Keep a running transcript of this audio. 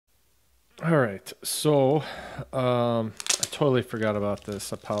All right, so I totally forgot about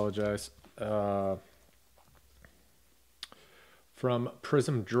this. Apologize. From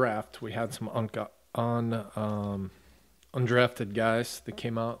Prizm Draft, we had some undrafted guys that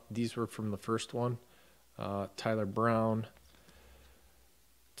came out. These were from the first one. Tyler Brown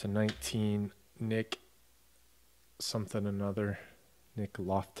to 19, Nick something another, Nick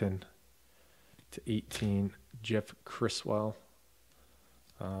Lofton to 18, Jeff Criswell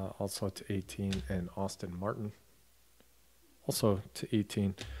also to 18, and Austin Martin also to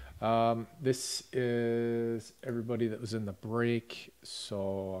 18. This is everybody that was in the break,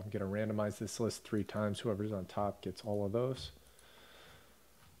 so I'm going to randomize this list 3 times. Whoever's on top gets all of those.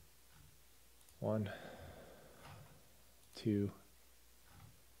 1, 2,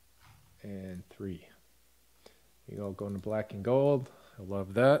 and 3. You go going to black and gold. I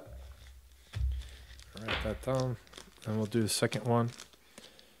love that. Write that down, and we'll do the second one.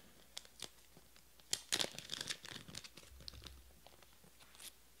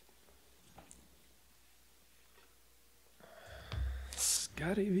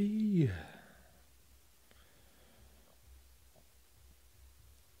 Scotty V.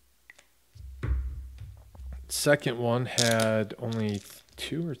 Second one had only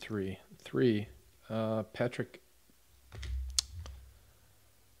 2 or 3. 3. Patrick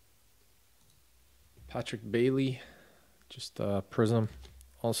Bailey, just a Prizm.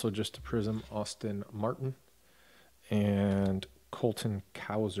 Also just a Prizm, Austin Martin. And Colton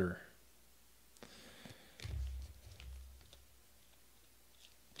Cowser.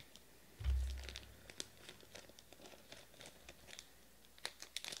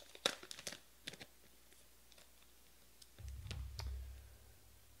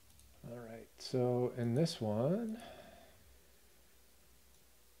 All right, so in this one,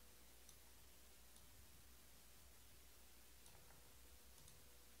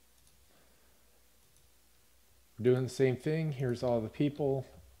 we're doing the same thing. Here's all the people.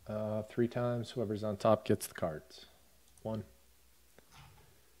 3 times. Whoever's on top gets the cards. 1,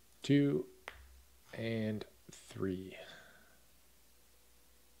 2, and 3.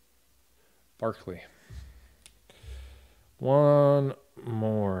 Barkley. One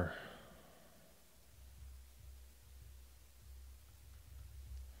more.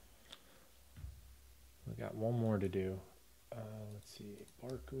 We got one more to do. Let's see.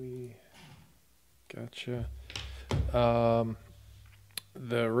 Barkley. Gotcha.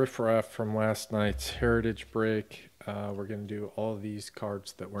 The riffraff from last night's Heritage break. We're going to do all these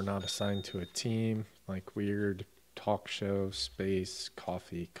cards that were not assigned to a team, like weird talk show, space,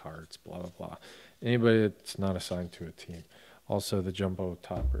 coffee cards, blah, blah, blah. Anybody that's not assigned to a team. Also the jumbo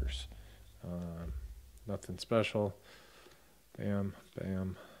toppers. Nothing special. Bam,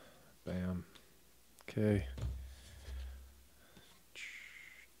 bam, bam. Okay.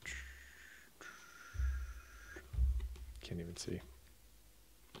 Can't even see.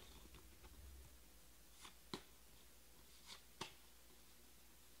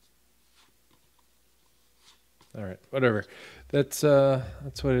 All right, whatever. That's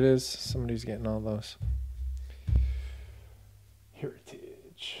what it is. Somebody's getting all those.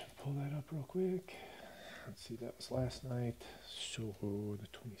 Heritage. Pull that up real quick. Let's see, that was last night. So the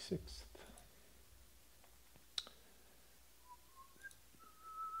 26th.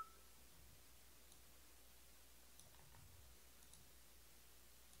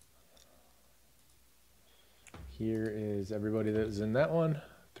 Here is everybody that was in that one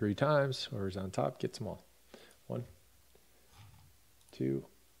 3 times. Whoever's on top gets them all. 1, 2,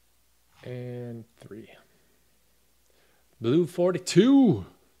 and 3. Blue 42.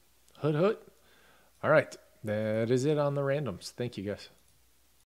 Hood. All right. That is it on the randoms. Thank you, guys.